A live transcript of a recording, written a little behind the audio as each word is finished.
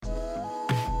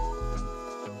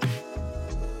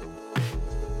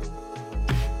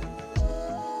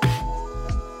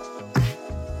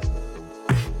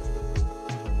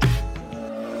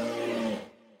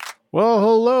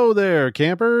Hello there,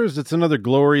 campers. It's another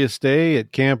glorious day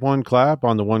at Camp One Clap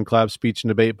on the One Clap Speech and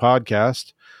Debate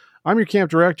podcast. I'm your camp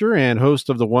director and host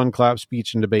of the One Clap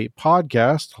Speech and Debate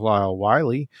podcast, Lyle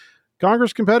Wiley.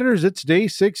 Congress competitors, it's day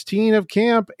 16 of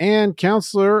camp, and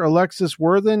Counselor Alexis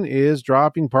Worthen is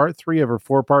dropping part 3 of her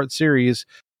 4-part series,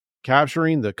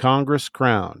 Capturing the Congress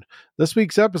Crown. This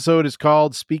week's episode is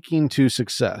called Speaking to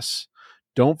Success.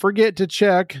 Don't forget to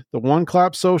check the One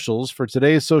Clap socials for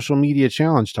today's social media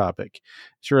challenge topic.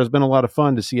 Sure has been a lot of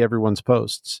fun to see everyone's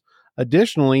posts.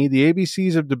 Additionally, the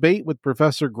ABCs of Debate with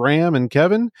Professor Graham and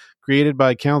Kevin, created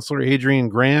by Counselor Adrian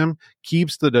Graham,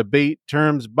 keeps the debate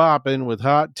terms bopping with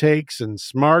hot takes and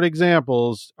smart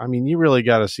examples. I mean, you really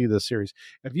got to see this series.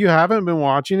 If you haven't been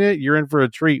watching it, you're in for a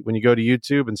treat when you go to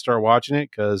YouTube and start watching it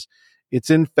because it's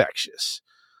infectious.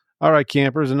 All right,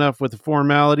 campers, enough with the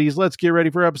formalities. Let's get ready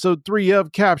for episode 3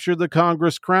 of Capture the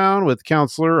Congress Crown with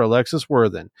Counselor Alexis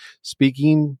Worthen,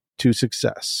 Speaking to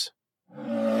Success.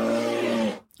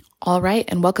 All right,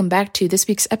 and welcome back to this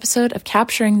week's episode of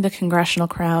Capturing the Congressional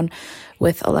Crown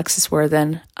with Alexis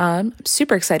Worthen. I'm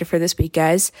super excited for this week,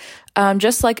 guys.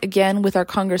 Just like, again, with our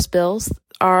Congress bills,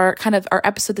 our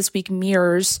episode this week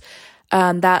mirrors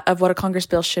that of what a Congress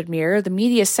bill should mirror, the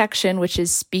media section, which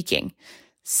is speaking.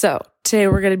 So today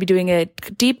we're going to be doing a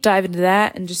deep dive into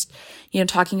that and just,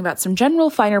 talking about some general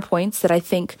finer points that I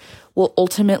think will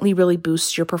ultimately really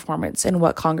boost your performance in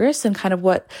what Congress and kind of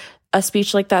what a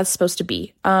speech like that is supposed to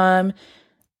be.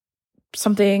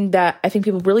 Something that I think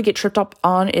people really get tripped up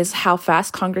on is how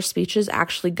fast Congress speeches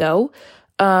actually go.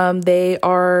 They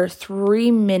are 3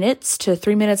 minutes to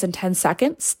 3 minutes and 10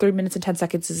 seconds. 3 minutes and 10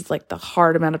 seconds is like the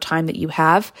hard amount of time that you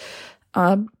have.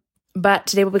 But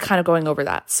today we'll be kind of going over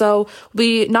that. So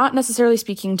we'll be not necessarily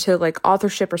speaking to like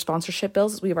authorship or sponsorship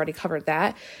bills. We've already covered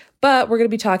that. But we're going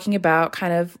to be talking about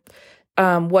kind of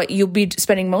what you'll be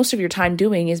spending most of your time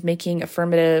doing is making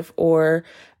affirmative or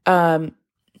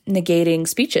negating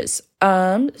speeches.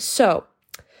 So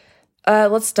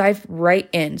let's dive right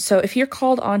in. So if you're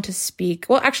called on to speak,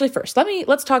 well, actually first,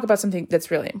 let's talk about something that's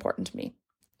really important to me.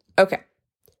 Okay,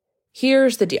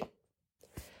 here's the deal.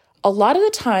 A lot of the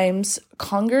times,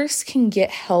 Congress can get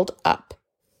held up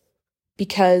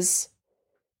because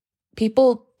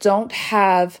people don't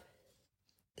have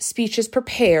speeches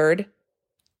prepared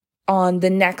on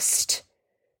the next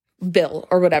bill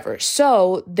or whatever.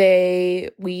 So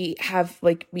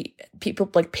people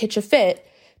pitch a fit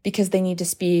because they need to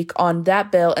speak on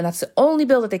that bill, and that's the only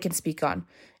bill that they can speak on.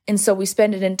 And so we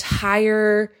spend an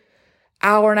entire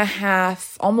hour and a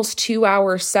half, almost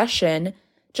 2-hour session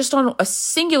just on a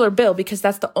singular bill because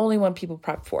that's the only one people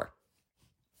prep for.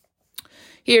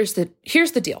 Here's the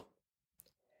deal.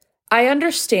 I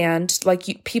understand,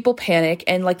 people panic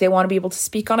and, they want to be able to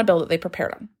speak on a bill that they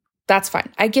prepared on. That's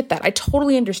fine. I get that. I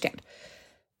totally understand.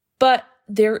 But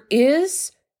there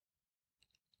is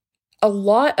a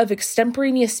lot of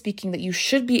extemporaneous speaking that you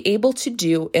should be able to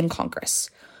do in Congress.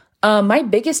 My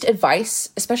biggest advice,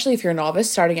 especially if you're a novice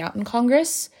starting out in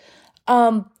Congress,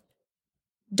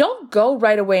 don't go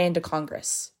right away into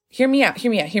Congress. Hear me out.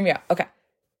 Okay.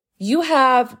 You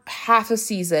have half a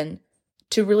season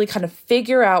to really kind of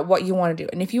figure out what you want to do.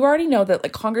 And if you already know that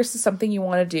Congress is something you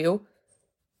want to do,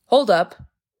 hold up,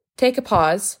 take a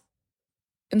pause.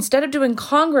 Instead of doing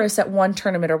Congress at one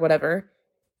tournament or whatever,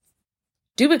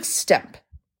 do extemp.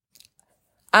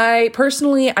 I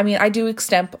do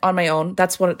extemp on my own.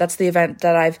 That's the event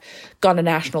that I've gone to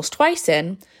nationals twice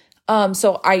in.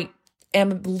 So I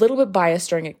am a little bit biased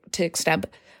to extemp,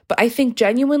 but I think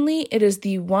genuinely it is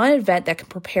the one event that can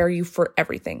prepare you for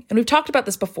everything. And we've talked about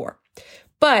this before,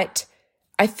 but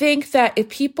I think that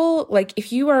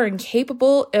if you are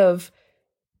incapable of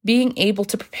being able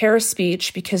to prepare a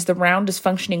speech because the round is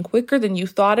functioning quicker than you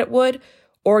thought it would,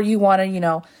 or you want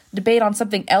to, debate on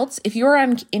something else, if you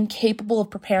are incapable of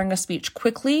preparing a speech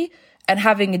quickly and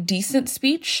having a decent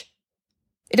speech,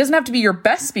 it doesn't have to be your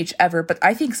best speech ever, but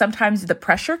I think sometimes the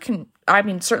pressure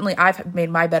certainly I've made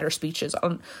my better speeches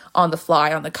on the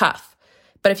fly, on the cuff.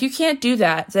 But if you can't do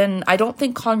that, then I don't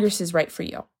think Congress is right for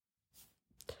you.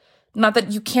 Not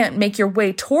that you can't make your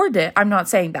way toward it. I'm not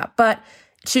saying that. But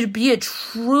to be a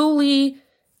truly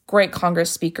great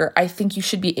Congress speaker, I think you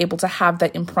should be able to have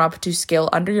that impromptu skill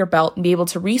under your belt and be able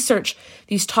to research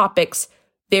these topics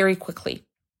very quickly.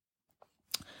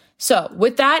 So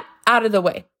with that out of the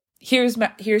way, here's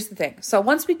the thing. So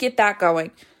once we get that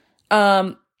going,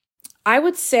 I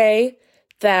would say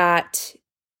that,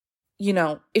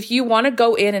 if you want to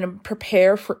go in and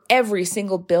prepare for every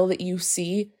single bill that you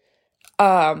see,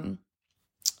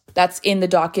 that's in the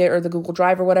docket or the Google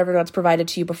Drive or whatever that's provided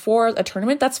to you before a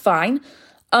tournament, that's fine.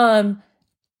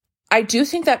 I do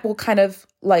think that will kind of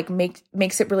like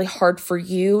makes it really hard for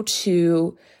you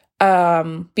to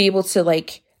be able to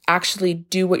like actually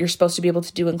do what you're supposed to be able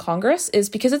to do in Congress is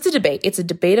because it's a debate. It's a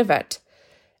debate event.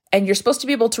 And you're supposed to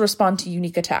be able to respond to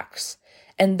unique attacks.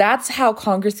 And that's how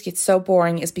Congress gets so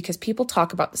boring, is because people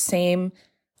talk about the same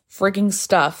frigging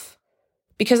stuff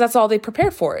because that's all they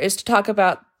prepare for, is to talk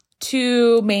about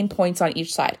two main points on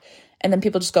each side. And then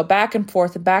people just go back and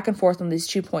forth on these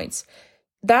 2 points.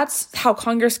 That's how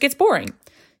Congress gets boring.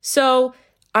 So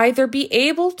either be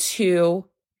able to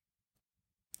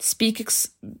speak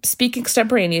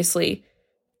extemporaneously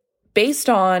based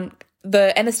on,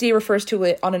 the NSDA refers to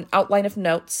it on an outline of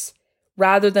notes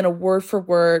rather than a word for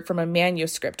word from a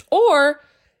manuscript, or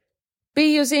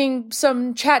be using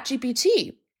some chat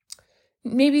GPT.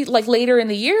 Maybe like later in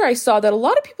the year, I saw that a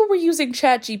lot of people were using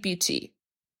chat GPT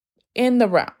in the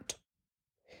round.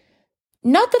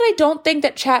 Not that I don't think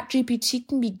that chat GPT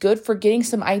can be good for getting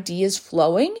some ideas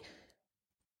flowing,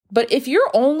 but if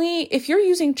you're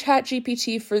using chat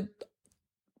GPT for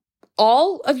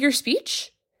all of your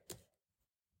speech,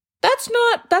 that's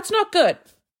not good.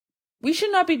 We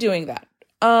should not be doing that.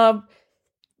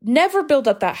 Never build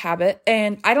up that habit.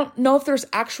 And I don't know if there's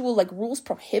actual like rules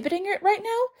prohibiting it right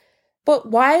now,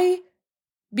 but why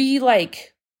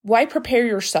prepare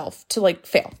yourself to like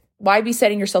fail? Why be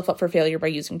setting yourself up for failure by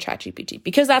using ChatGPT?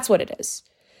 Because that's what it is.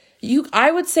 I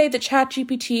would say that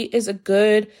ChatGPT is a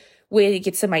good way to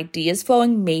get some ideas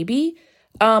flowing, maybe.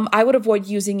 I would avoid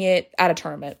using it at a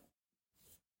tournament.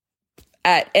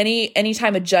 At any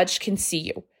time a judge can see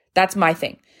you. That's my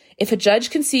thing. If a judge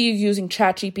can see you using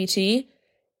ChatGPT,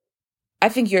 I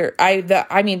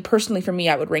think personally for me,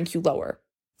 I would rank you lower.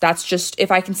 That's just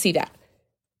if I can see that.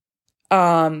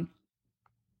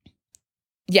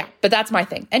 Yeah, but that's my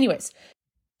thing. Anyways,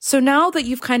 so now that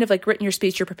you've kind of like written your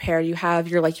speech, you're prepared, you have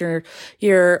your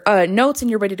notes and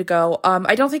you're ready to go.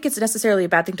 I don't think it's necessarily a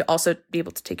bad thing to also be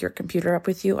able to take your computer up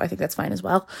with you. I think that's fine as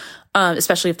well.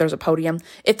 Especially if there's a podium.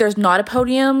 If there's not a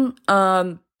podium,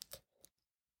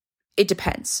 it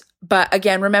depends. But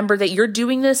again, remember that you're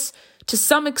doing this to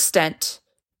some extent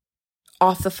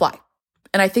off the fly.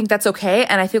 And I think that's okay.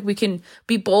 And I think we can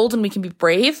be bold and we can be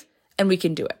brave and we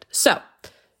can do it. So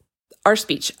our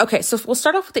speech. Okay, so we'll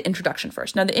start off with the introduction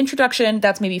first. Now, the introduction,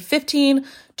 that's maybe 15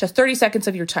 to 30 seconds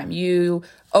of your time. You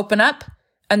open up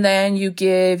and then you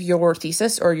give your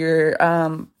thesis or your,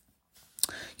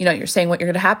 you're saying what you're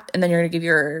going to have, and then you're going to give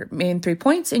your main 3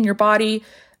 points in your body.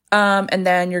 And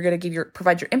then you're going to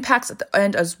provide your impacts at the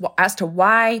end as to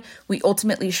why we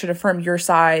ultimately should affirm your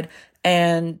side.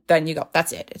 And then you go.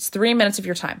 That's it. It's 3 minutes of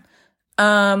your time.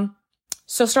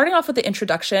 So starting off with the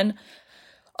introduction,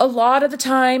 a lot of the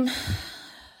time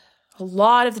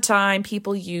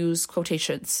people use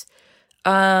quotations.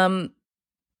 Let's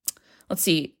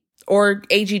see, or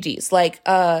AGDs, like,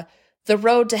 the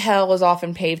road to hell is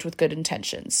often paved with good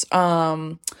intentions.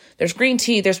 There's green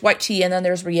tea, there's white tea, and then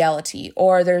there's reality.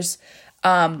 Or there's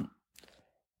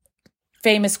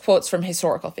famous quotes from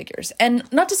historical figures.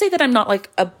 And not to say that I'm not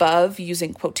like above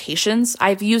using quotations.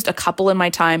 I've used a couple in my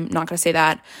time, not going to say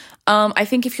that. I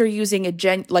think if you're using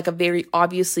a very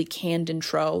obviously canned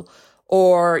intro,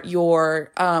 or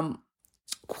your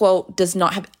quote does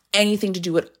not have anything to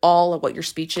do at all with what your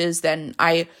speech is, then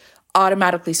I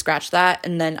automatically scratch that.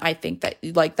 And then I think that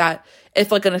like that,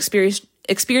 if like an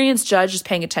experienced judge is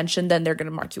paying attention, then they're going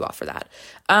to mark you off for that.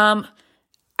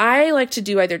 I like to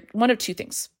do either one of two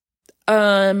things.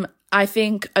 I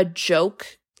think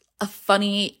a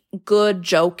funny, good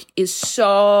joke is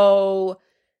so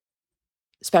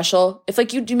special. If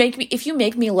like if you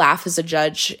make me laugh as a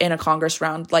judge in a Congress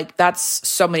round, like that's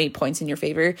so many points in your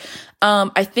favor.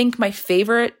 I think my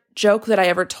favorite joke that I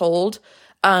ever told,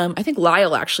 I think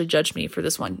Lyle actually judged me for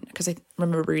this one because I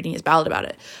remember reading his ballot about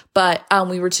it. But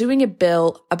we were doing a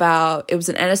bill it was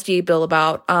an NSDA bill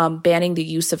about banning the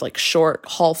use of like short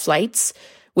haul flights,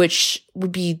 which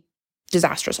would be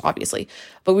disastrous, obviously.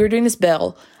 But we were doing this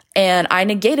bill and I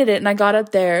negated it, and I got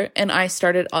up there and I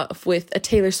started off with a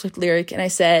Taylor Swift lyric, and I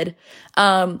said,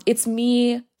 it's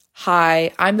me,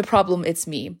 hi, I'm the problem, it's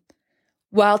me.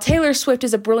 While Taylor Swift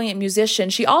is a brilliant musician,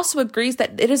 she also agrees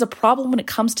that it is a problem when it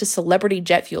comes to celebrity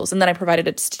jet fuels. And then I provided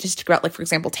a statistic about, like, for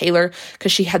example, Taylor,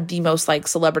 because she had the most, like,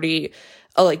 celebrity,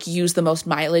 use the most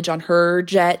mileage on her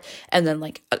jet, and then,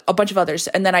 like, a bunch of others.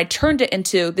 And then I turned it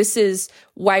into, this is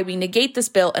why we negate this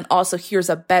bill, and also here's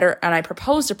and I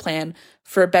proposed a plan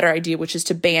for a better idea, which is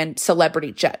to ban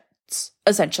celebrity jets,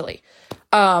 essentially.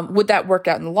 Would that work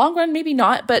out in the long run? Maybe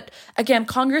not. But again,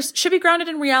 Congress should be grounded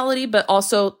in reality, but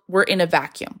also we're in a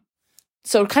vacuum.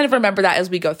 So kind of remember that as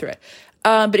we go through it.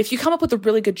 But if you come up with a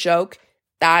really good joke,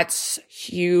 that's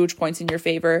huge points in your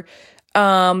favor.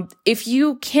 If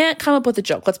you can't come up with a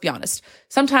joke, let's be honest.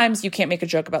 Sometimes you can't make a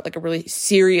joke about like a really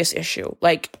serious issue,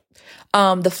 like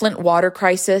the Flint water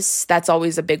crisis. That's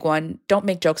always a big one. Don't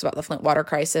make jokes about the Flint water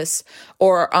crisis.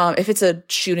 Or if it's a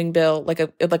shooting bill, like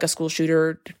a school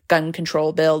shooter gun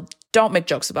control bill, don't make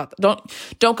jokes about that.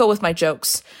 Don't go with my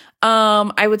jokes.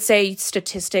 I would say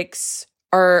statistics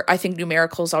I think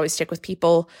numericals always stick with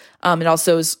people. It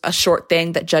also is a short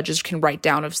thing that judges can write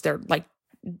down if they're like,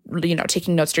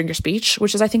 taking notes during your speech,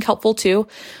 which is, I think, helpful too.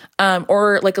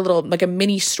 Or like a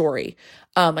mini story,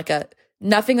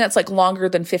 nothing that's like longer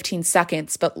than 15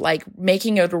 seconds, but like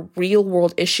making it a real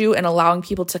world issue and allowing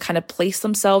people to kind of place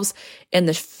themselves in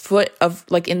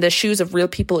the shoes of real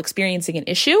people experiencing an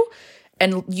issue,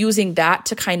 and using that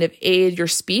to kind of aid your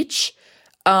speech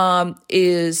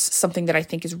is something that I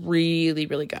think is really,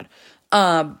 really good.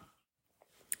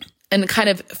 And kind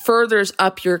of furthers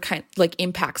up your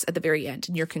impacts at the very end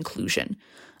and your conclusion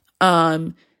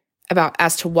about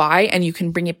as to why, and you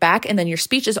can bring it back, and then your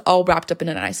speech is all wrapped up in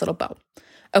a nice little bow.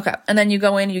 Okay, and then you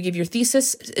go in, you give your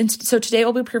thesis. And so today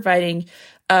we'll be providing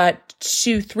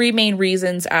 3 main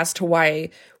reasons as to why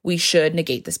we should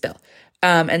negate this bill.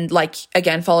 And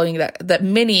again, following that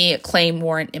mini claim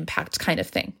warrant impact kind of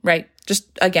thing, right? Just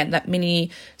again, that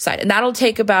mini side. And that'll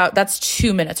take that's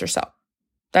 2 minutes or so.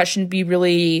 That shouldn't be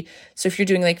really, so if you're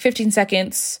doing like 15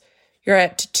 seconds, you're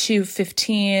at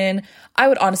 2:15. I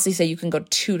would honestly say you can go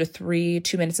 2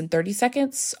 minutes and 30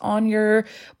 seconds on your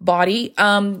body.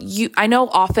 I know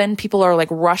often people are like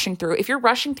rushing through. If you're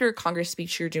rushing through a Congress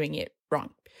speech, you're doing it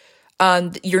wrong.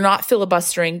 You're not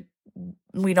filibustering.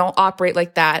 We don't operate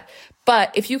like that.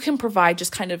 But if you can provide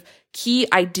just kind of key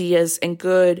ideas and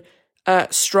good,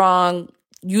 strong,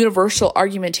 universal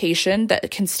argumentation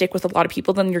that can stick with a lot of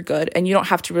people, then you're good. And you don't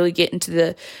have to really get into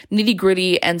the nitty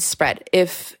gritty and spread.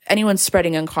 If anyone's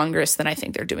spreading on Congress, then I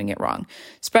think they're doing it wrong.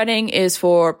 Spreading is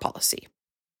for policy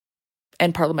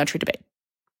and parliamentary debate.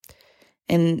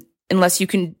 And unless you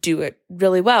can do it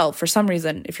really well for some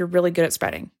reason, if you're really good at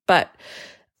spreading. But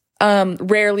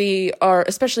rarely, or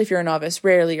especially if you're a novice,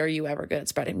 rarely are you ever good at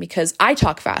spreading, because I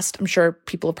talk fast. I'm sure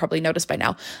people have probably noticed by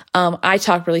now. I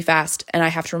talk really fast, and I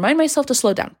have to remind myself to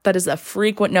slow down. That is a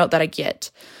frequent note that I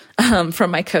get from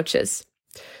my coaches.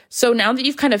 So now that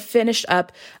you've kind of finished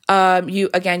up,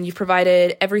 you've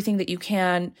provided everything that you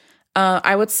can.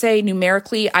 I would say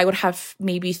numerically, I would have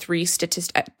maybe 3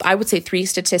 statistics. I would say 3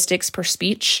 statistics per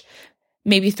speech,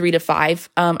 maybe 3 to 5.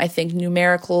 I think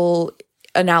numerical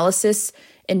analysis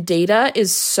and data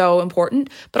is so important,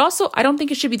 but also I don't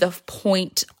think it should be the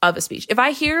point of a speech. If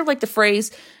I hear like the phrase,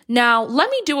 now let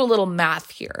me do a little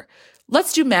math here.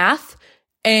 Let's do math.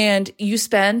 And you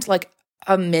spend like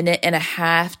a minute and a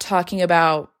half talking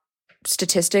about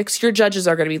statistics, your judges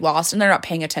are going to be lost and they're not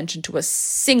paying attention to a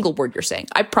single word you're saying.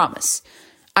 I promise.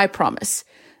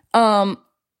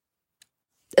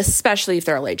 Especially if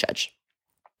they're a lay judge.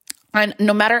 And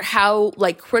no matter how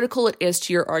like critical it is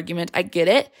to your argument, I get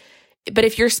it. But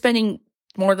if you're spending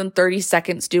more than 30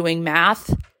 seconds doing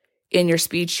math in your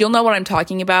speech, you'll know what I'm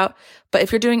talking about. But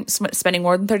if you're spending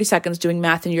more than 30 seconds doing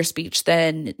math in your speech,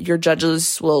 then your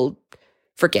judges will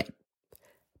forget.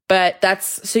 But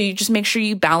so you just make sure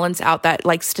you balance out that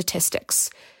like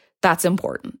statistics. That's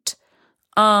important.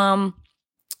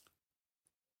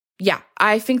 Yeah,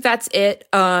 I think that's it.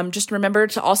 Just remember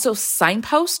to also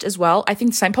signpost as well. I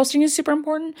think signposting is super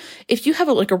important. If you have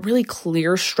a really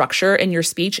clear structure in your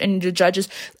speech, and your judges,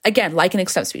 again, like an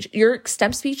extemp speech, your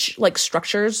extemp speech like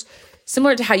structures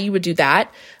similar to how you would do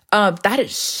that. That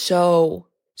is so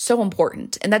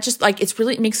important. And that just like,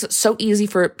 it makes it so easy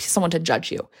for someone to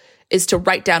judge you, is to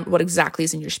write down what exactly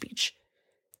is in your speech.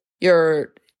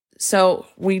 So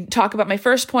we talk about my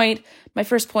first point.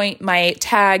 My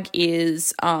tag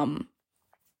is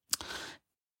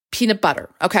peanut butter.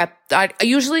 Okay.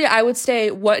 I would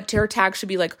say what your tag should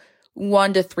be like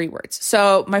 1 to 3 words.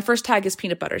 So my first tag is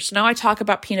peanut butter. So now I talk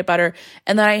about peanut butter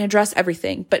and then I address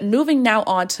everything. But moving now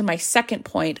on to my second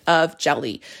point of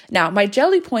jelly. Now my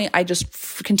jelly point, I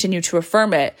just continue to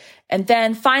affirm it. And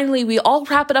then finally we all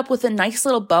wrap it up with a nice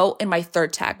little bow in my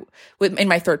third tag, in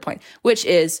my third point, which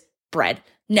is bread.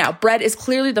 Now, bread is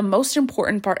clearly the most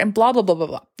important part, and blah, blah, blah, blah,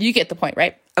 blah. You get the point,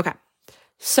 right? Okay.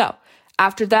 So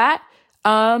after that,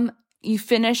 you've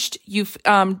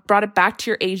brought it back to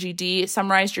your AGD,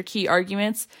 summarized your key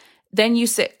arguments, then you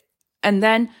sit, and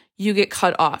then you get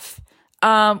cut off.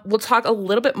 We'll talk a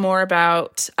little bit more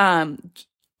about, time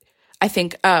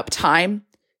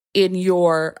in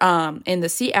your, in the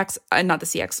CX, not the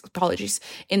CX, apologies,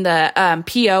 in the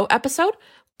PO episode.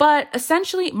 But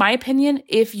essentially, my opinion,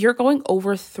 if you're going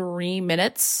over 3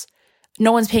 minutes,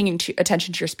 no one's paying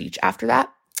attention to your speech after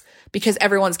that. because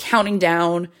everyone's counting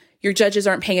down. Your judges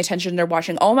aren't paying attention. They're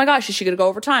watching, oh my gosh, is she going to go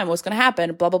overtime? What's going to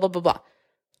happen? Blah, blah, blah, blah, blah.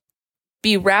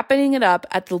 Be wrapping it up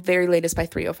at the very latest by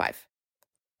 3:05.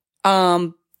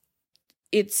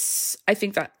 I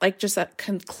think that like just that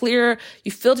clear,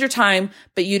 you filled your time,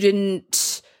 but you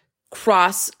didn't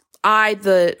toe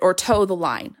the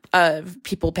line of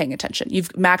people paying attention. You've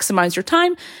maximized your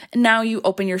time, and now you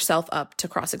open yourself up to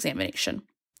cross-examination.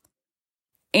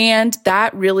 And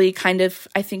that really kind of,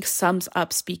 I think, sums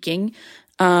up speaking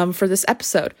for this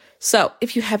episode. So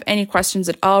if you have any questions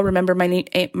at all, remember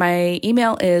my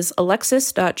email is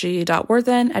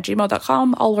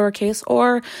alexis.g.worthen@gmail.com, all lowercase,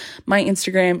 or my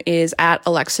Instagram is at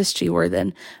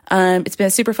alexisgworthen. It's been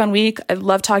a super fun week. I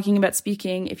love talking about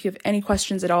speaking. If you have any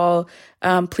questions at all,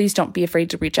 please don't be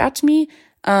afraid to reach out to me.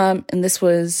 And this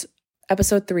was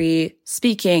episode 3,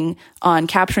 speaking on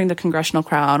capturing the congressional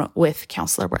crown with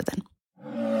Counselor Worthen.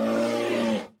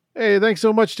 Hey, thanks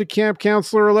so much to Camp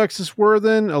Counselor Alexis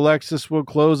Worthen. Alexis will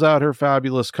close out her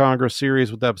fabulous Congress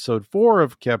series with episode 4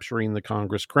 of Capturing the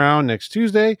Congress Crown next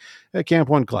Tuesday at Camp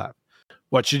One Clap.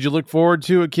 What should you look forward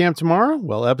to at camp tomorrow?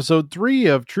 Well, episode 3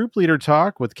 of Troop Leader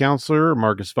Talk with Counselor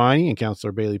Marcus Viney and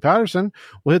Counselor Bailey Patterson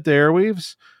will hit the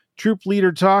airwaves. Troop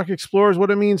Leader Talk explores what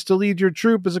it means to lead your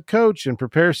troop as a coach and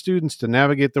prepare students to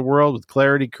navigate the world with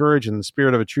clarity, courage, and the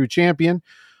spirit of a true champion.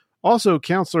 Also,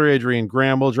 Counselor Adrian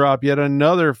Graham will drop yet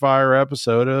another fire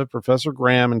episode of Professor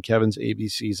Graham and Kevin's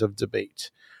ABCs of Debate.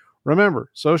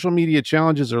 Remember, social media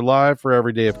challenges are live for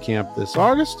every day of camp this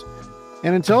August.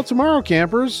 And until tomorrow,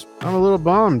 campers, I'm a little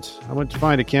bummed. I went to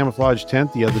find a camouflage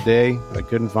tent the other day, but I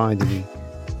couldn't find any.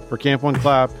 For Camp One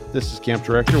Clap, this is Camp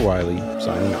Director Wiley,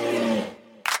 signing off.